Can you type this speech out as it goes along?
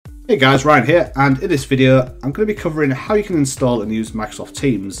Hey guys, Ryan here, and in this video I'm going to be covering how you can install and use Microsoft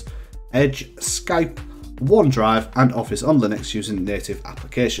Teams, Edge, Skype, OneDrive and Office on Linux using native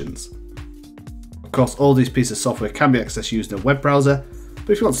applications. Of course, all these pieces of software can be accessed using a web browser, but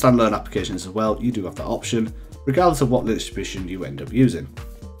if you want standalone applications as well, you do have that option, regardless of what Linux distribution you end up using.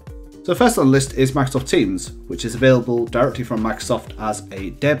 So first on the list is Microsoft Teams, which is available directly from Microsoft as a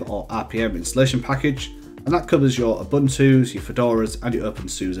deb or RPM installation package, and that covers your Ubuntu's, your Fedoras and your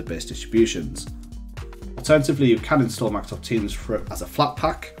OpenSUSE based distributions. Alternatively, you can install Microsoft Teams as a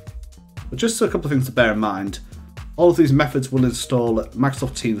Flatpak, but just a couple of things to bear in mind. All of these methods will install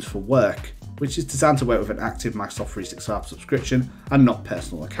Microsoft Teams for work, which is designed to work with an active Microsoft 365 subscription and not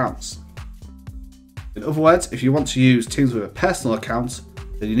personal accounts. In other words, if you want to use Teams with a personal account,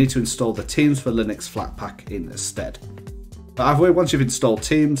 then you need to install the Teams for Linux Flatpak instead. But either way, once you've installed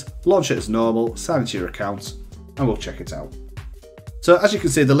Teams, launch it as normal, sign into your account, and we'll check it out. So as you can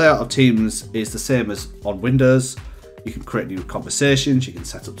see, the layout of Teams is the same as on Windows. You can create new conversations, you can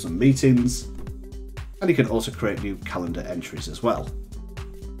set up some meetings, and you can also create new calendar entries as well.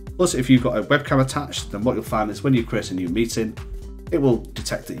 Plus, if you've got a webcam attached, then what you'll find is when you create a new meeting, it will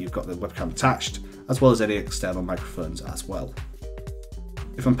detect that you've got the webcam attached, as well as any external microphones as well.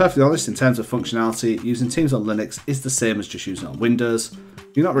 If I'm perfectly honest, in terms of functionality, using Teams on Linux is the same as just using it on Windows.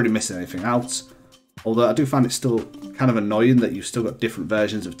 You're not really missing anything out, although I do find it still kind of annoying that you've still got different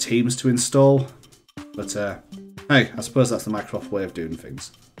versions of Teams to install. But hey, I suppose that's the Microsoft way of doing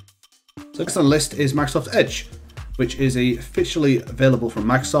things. So next on the list is Microsoft Edge, which is officially available from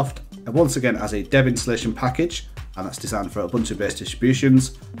Microsoft, and once again as a dev installation package, and that's designed for Ubuntu based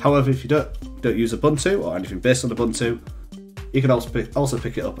distributions. However, if you don't use Ubuntu or anything based on Ubuntu, you can also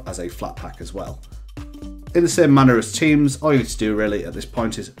pick it up as a Flatpak as well. In the same manner as Teams, all you need to do really at this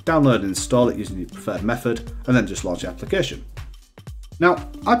point is download and install it using your preferred method, and then just launch the application. Now,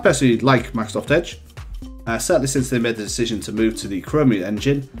 I personally like Microsoft Edge, certainly since they made the decision to move to the Chrome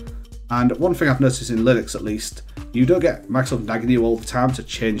engine. And one thing I've noticed in Linux at least, you don't get Microsoft nagging you all the time to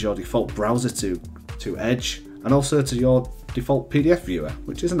change your default browser to Edge, and also to your default PDF viewer,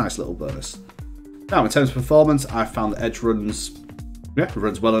 which is a nice little bonus. Now, in terms of performance, I found that Edge runs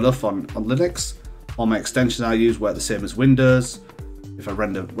well enough on Linux. All my extensions I use work the same as Windows. If I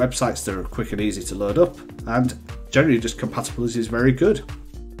render websites, they're quick and easy to load up, and generally just compatibility is very good.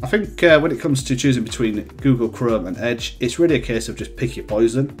 I think when it comes to choosing between Google Chrome and Edge, it's really a case of just pick your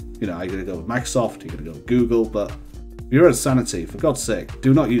poison. You know, are you going to go with Microsoft, you're going to go with Google, but for your own sanity, for God's sake,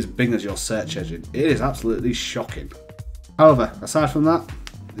 do not use Bing as your search engine. It is absolutely shocking. However, aside from that,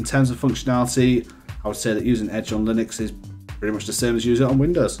 in terms of functionality, I would say that using Edge on Linux is pretty much the same as using it on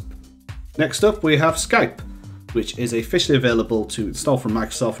Windows. Next up, we have Skype, which is officially available to install from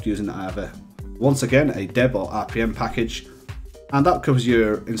Microsoft using either, once again, a deb or RPM package, and that covers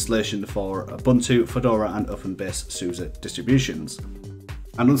your installation for Ubuntu, Fedora and OpenSUSE distributions.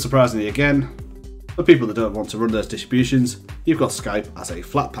 And unsurprisingly again, for people that don't want to run those distributions, you've got Skype as a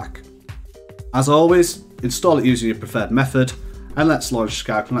Flatpak. As always, install it using your preferred method, and let's launch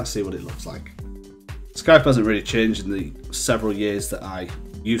Skype and let's see what it looks like. Skype hasn't really changed in the several years that I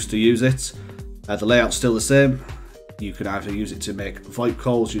used to use it. The layout's still the same. You can either use it to make VoIP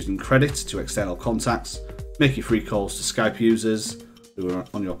calls using credit to external contacts, make your free calls to Skype users who are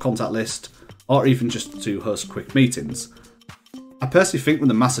on your contact list, or even just to host quick meetings. I personally think with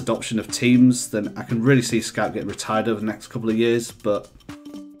the mass adoption of Teams, then I can really see Skype getting retired over the next couple of years, but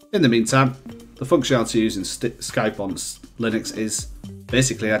in the meantime, the functionality using Skype on Linux is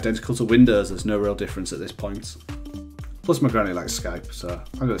basically identical to Windows. There's no real difference at this point. Plus my granny likes Skype, so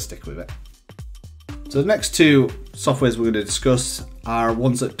I'm going to stick with it. So the next two softwares we're going to discuss are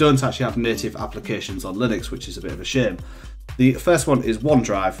ones that don't actually have native applications on Linux, which is a bit of a shame. The first one is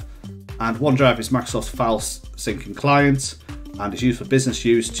OneDrive, and OneDrive is Microsoft's file syncing client, and it's used for business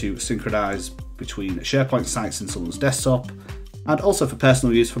use to synchronize between SharePoint sites and someone's desktop, and also for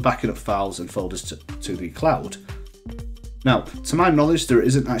personal use for backing up files and folders to the cloud. Now, to my knowledge, there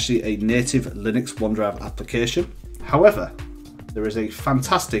isn't actually a native Linux OneDrive application. However, there is a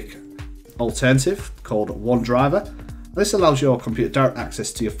fantastic alternative called onedriver, and this allows your computer direct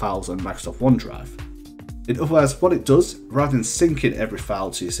access to your files on Microsoft OneDrive. In other words, what it does, rather than syncing every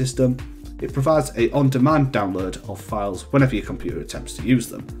file to your system, it provides an on-demand download of files whenever your computer attempts to use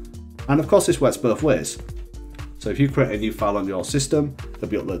them. And of course, this works both ways. So if you create a new file on your system, they'll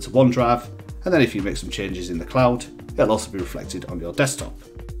be uploaded to OneDrive, and then if you make some changes in the cloud, it'll also be reflected on your desktop.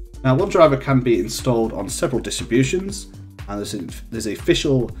 Now, OneDriver can be installed on several distributions, and there's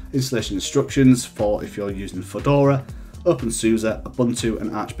official installation instructions for if you're using Fedora, OpenSUSE, Ubuntu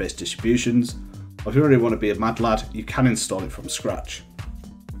and Arch-based distributions, or if you really want to be a mad lad, you can install it from scratch.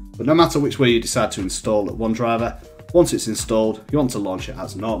 But no matter which way you decide to install OneDriver, once it's installed, you want to launch it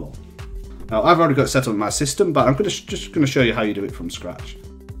as normal. Now I've already got it set up in my system, but I'm just going to show you how you do it from scratch.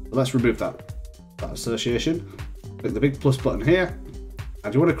 So let's remove that association. Click the big plus button here,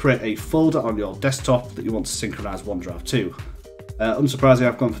 and you want to create a folder on your desktop that you want to synchronize OneDrive to. Unsurprisingly,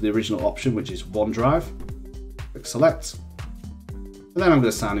 I've gone for the original option, which is OneDrive. Click select, and then I'm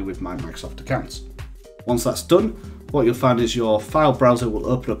going to sign in with my Microsoft account. Once that's done, what you'll find is your file browser will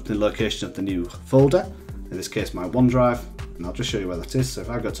open up the location of the new folder, in this case my OneDrive, and I'll just show you where that is. So if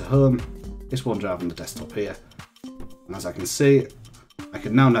I go to home, it's OneDrive on the desktop here, and as I can see, I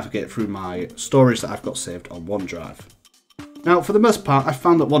can now navigate through my storage that I've got saved on OneDrive. Now for the most part, I've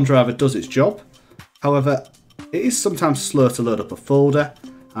found that OneDrive does its job. However, it is sometimes slow to load up a folder,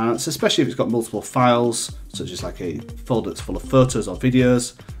 and it's especially if it's got multiple files, such as like a folder that's full of photos or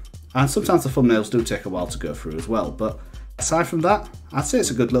videos, and sometimes the thumbnails do take a while to go through as well. But aside from that, I'd say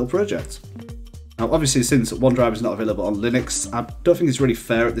it's a good little project. Now obviously, since OneDrive is not available on Linux, I don't think it's really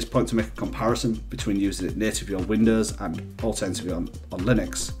fair at this point to make a comparison between using it natively on Windows and alternatively on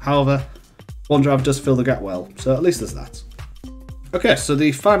Linux. However, OneDrive does fill the gap well, so at least there's that. Okay, so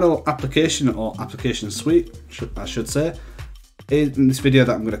the final application or application suite, I should say, in this video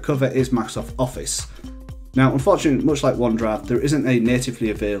that I'm going to cover is Microsoft Office. Now, unfortunately, much like OneDrive, there isn't a natively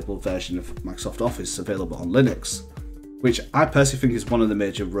available version of Microsoft Office available on Linux, which I personally think is one of the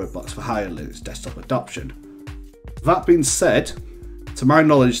major roadblocks for higher Linux desktop adoption. That being said, to my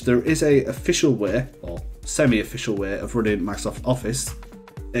knowledge, there is an official way, or semi-official way, of running Microsoft Office,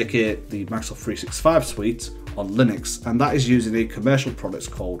 aka the Microsoft 365 suite, on Linux, and that is using a commercial product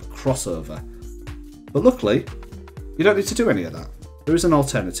called Crossover. But luckily, you don't need to do any of that. There is an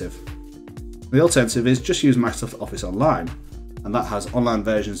alternative. The alternative is just use Microsoft Office Online, and that has online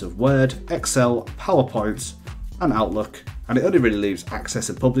versions of Word, Excel, PowerPoint, and Outlook, and it only really leaves Access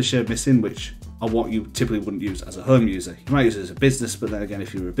and Publisher missing, which are what you typically wouldn't use as a home user. You might use it as a business, but then again,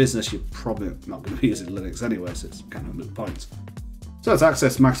 if you're a business, you're probably not going to be using Linux anyway, so it's kind of a moot point. So to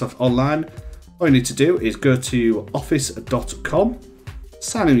access Microsoft Online, all you need to do is go to office.com,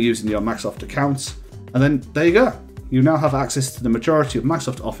 sign in using your Microsoft account, and then there you go. You now have access to the majority of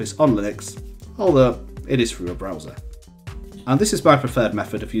Microsoft Office on Linux, although it is through a browser. And this is my preferred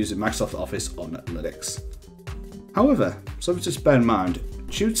method of using Microsoft Office on Linux. However, something to bear in mind,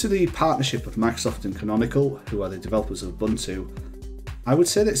 due to the partnership of Microsoft and Canonical, who are the developers of Ubuntu, I would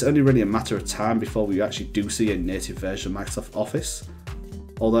say that it's only really a matter of time before we actually do see a native version of Microsoft Office.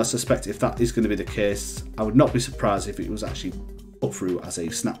 Although I suspect if that is going to be the case, I would not be surprised if it was actually put through as a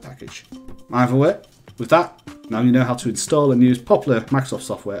snap package. Either way, with that, now you know how to install and use popular Microsoft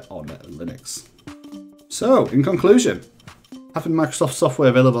software on Linux. So, in conclusion, having Microsoft software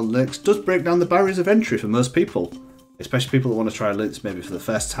available on Linux does break down the barriers of entry for most people, especially people that want to try Linux maybe for the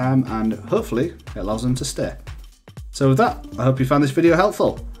first time, and hopefully it allows them to stay. So with that, I hope you found this video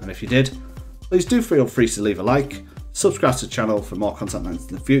helpful, and if you did, please do feel free to leave a like, subscribe to the channel for more content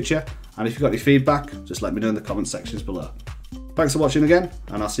in the future, and if you've got any feedback, just let me know in the comment sections below. Thanks for watching again,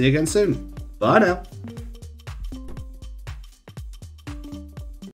 and I'll see you again soon. Bye now.